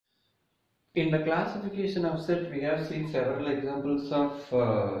In the classification of set, we have seen several examples of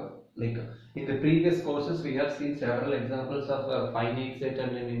like in the previous courses, we have seen several examples of a finite set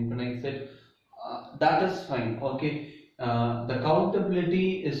and an infinite set. That is fine. Okay. The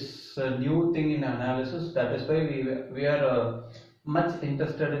countability is a new thing in analysis. That is why we are much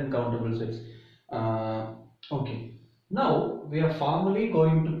interested in countable sets. Okay. Now we are formally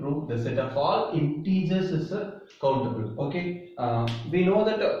going to prove the set of all integers is a countable. Okay. We know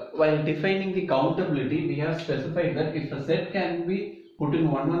that while defining the countability, we have specified that if a set can be put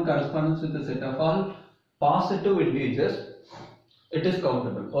in one correspondence with the set of all positive integers, it is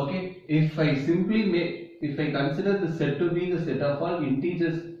countable. Okay. If I consider the set to be the set of all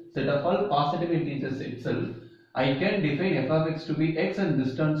integers, set of all positive integers itself, I can define f of x to be x and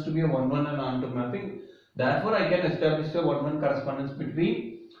this turns to be a 1 and onto mapping. Therefore, I can establish a 1 correspondence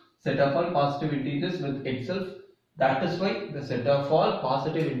between set of all positive integers with itself. That is why the set of all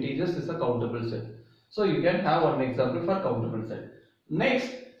positive integers is a countable set. So you can have one example for countable set.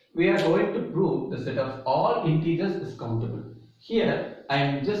 Next, we are going to prove the set of all integers is countable. Here, I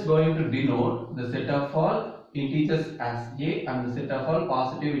am just going to denote the set of all integers as a and the set of all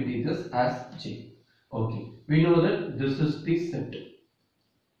positive integers as j. Okay, we know that this is the set,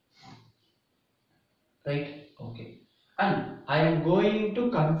 right? Okay, and I am going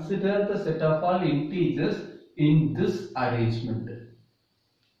to consider the set of all integers in this arrangement.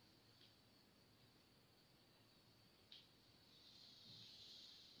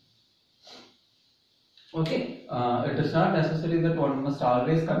 Okay, it is not necessary that one must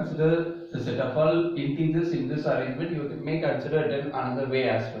always consider the set of all integers in this arrangement. You may consider it in another way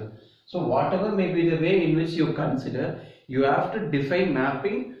as well. So whatever may be the way in which you consider, you have to define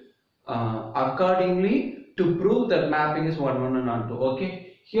mapping accordingly to prove that mapping is 1 and onto.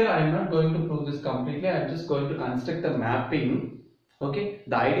 Okay, here I am not going to prove this completely. I am just going to construct the mapping. Okay,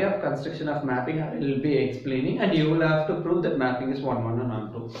 the idea of construction of mapping I will be explaining, and you will have to prove that mapping is 1 and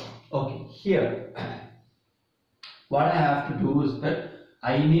onto. Okay, here what I have to do is that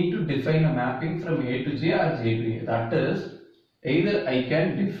I need to define a mapping from A to J or J to A. That is, either I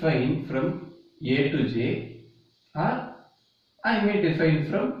can define from A to J or I may define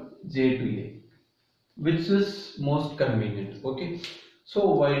from J to A, which is most convenient. Okay. So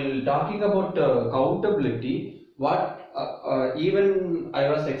while talking about countability, even I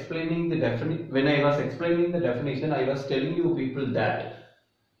was explaining the definition. When I was explaining the definition, I was telling you people that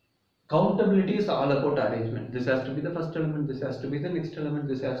countability is all about arrangement. This has to be the first element, this has to be the next element,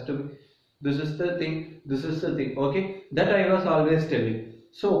 this has to be, this is the thing, this is the thing. Okay, that I was always telling.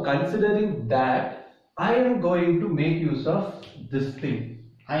 So considering that, I am going to make use of this thing.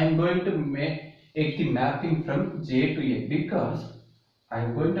 I am going to make the mapping from J to A because I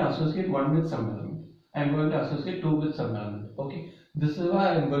am going to associate 1 with some element. I am going to associate 2 with some element. Okay, this is why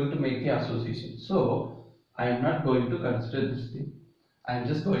I am going to make the association. So I am not going to consider this thing. I am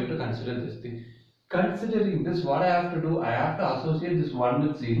just going to consider this thing. Considering this, what I have to do, I have to associate this 1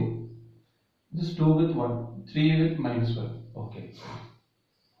 with 0, this 2 with 1, 3 with minus 1. Okay.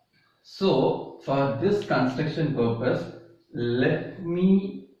 So, for this construction purpose, let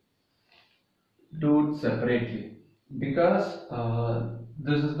me do it separately because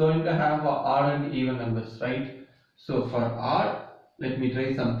this is going to have odd and even numbers, right? So, for odd, let me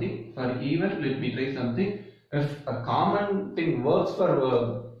try something. For even, let me try something. If a common thing works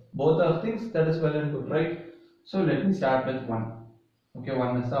for both of things, that is well and good, right? So let me start with 1. Okay,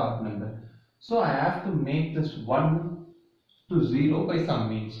 1 is the odd number. So I have to make this 1 to 0 by some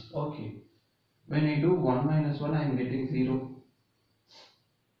means. Okay. When I do 1 minus 1, I am getting 0.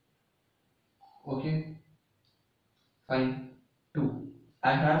 Okay. Fine. 2.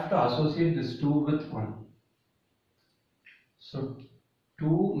 I have to associate this 2 with 1. So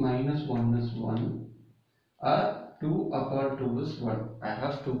 2 minus 1 is 1. 2 upon 2 is 1. I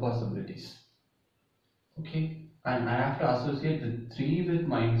have two possibilities. Okay, and I have to associate the 3 with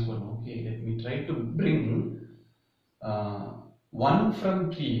minus 1. Okay, let me try to bring 1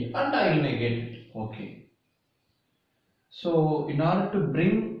 from 3 and I will negate it. Okay, so in order to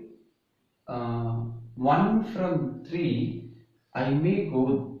bring 1 from 3, I may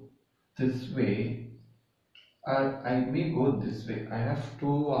go this way or I may go this way. I have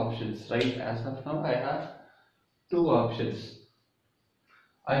two options, right? As of now, I have two options.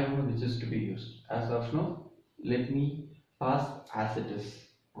 I don't know which is to be used. As of now, let me pass as it is.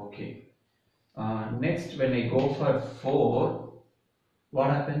 Okay. Next, when I go for 4, what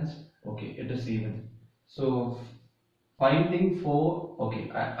happens? Okay, it is even. So, finding 4, okay,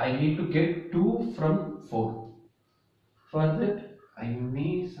 I need to get 2 from 4. For that, I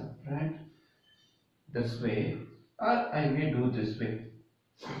may subtract this way or I may do this way.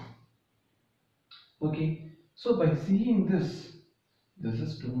 Okay, so by seeing this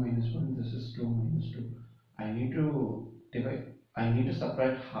is 2 minus 1, this is 2 minus 2. I need to divide, I need to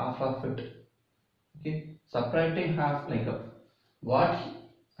subtract half of it. Okay, subtracting half, like what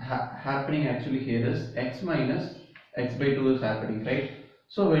happening actually here is x minus x by 2 is happening, right?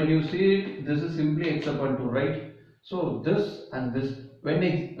 So when you see it, this is simply x upon 2, right? So this and this, when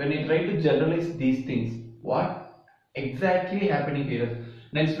I try to generalize these things, what exactly happening here?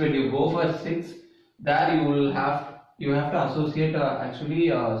 Next, when you go for 6, there you have to associate actually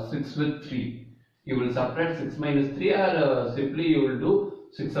 6 with 3. You will subtract 6 minus 3, or simply you will do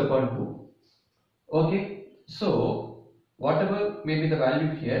 6 upon 2. Okay, so whatever may be the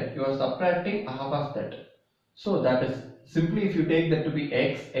value here, you are subtracting half of that. So that is simply, if you take that to be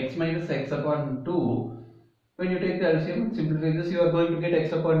x minus x upon 2, when you take the LCM and simplify this, you are going to get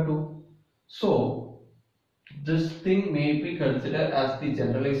x upon 2. So this thing may be considered as the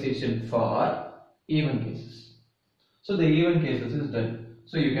generalization for even cases. So the even cases is done.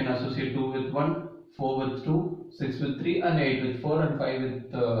 So you can associate 2 with 1, 4 with 2, 6 with 3, and 8 with 4, and 5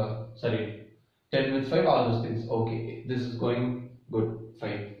 with 10 with 5, all those things. Okay, this is going good,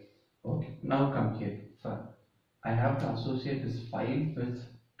 fine. Okay, now come here. Fine. I have to associate this 5 with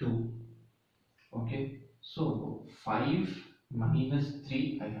 2. Okay, so 5 minus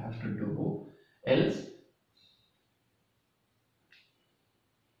 3 I have to do, else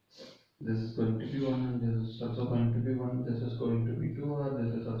this is going to be 1, and this is also going to be 1, this is going to be 2, or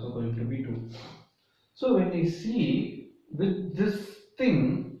this is also going to be 2. So when I see with this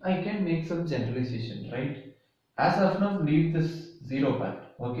thing, I can make some generalization, right? As of now, leave this 0 part,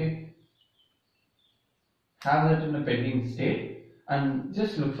 okay? Have that in a pending state and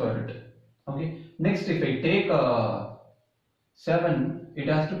just look for it, okay? Next, if I take 7, it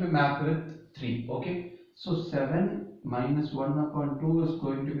has to be mapped with 3, okay? So 7 minus 1 upon 2 is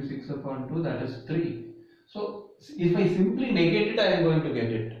going to be 6 upon 2, that is 3. So if I simply negate it, I am going to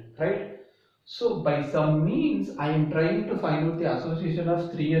get it, right? So by some means, I am trying to find out the association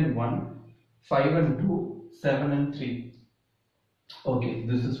of 3 and 1, 5 and 2, 7 and 3. Okay,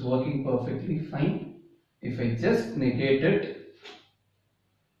 this is working perfectly fine. If I just negate it,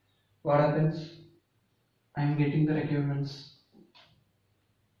 what happens? I am getting the requirements.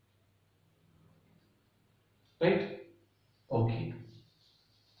 Right? Okay.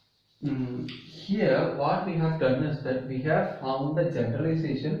 Here, what we have done is that we have found the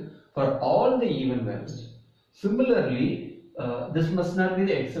generalization for all the even values. Similarly, this must not be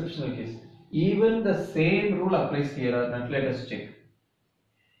the exceptional case. Even the same rule applies here or not, let us check.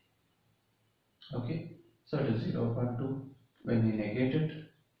 Okay, so it is 0 upon 2. When we negate it,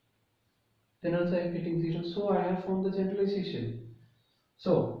 then also I am getting 0. So I have found the generalization.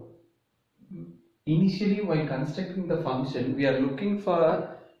 So initially, while constructing the function, we are looking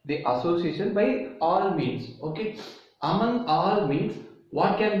for the association by all means. Okay, among all means,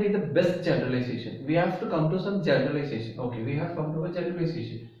 what can be the best generalization? We have to come to some generalization. Okay, we have come to a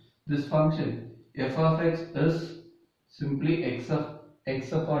generalization. This function f of x is simply x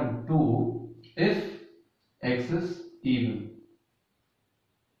upon 2 if x is even.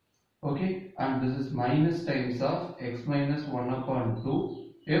 Okay, and this is minus times of x minus 1 upon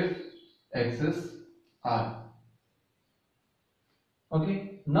 2 if x is r.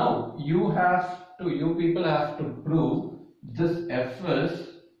 Okay, now you people have to prove this f is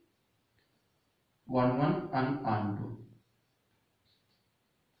 1 1 and onto.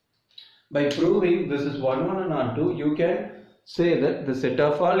 By proving this is 1 1 and onto, you can say that the set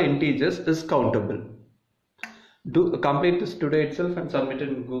of all integers is countable. Do complete this today itself and submit it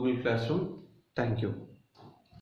in Google Classroom. Thank you.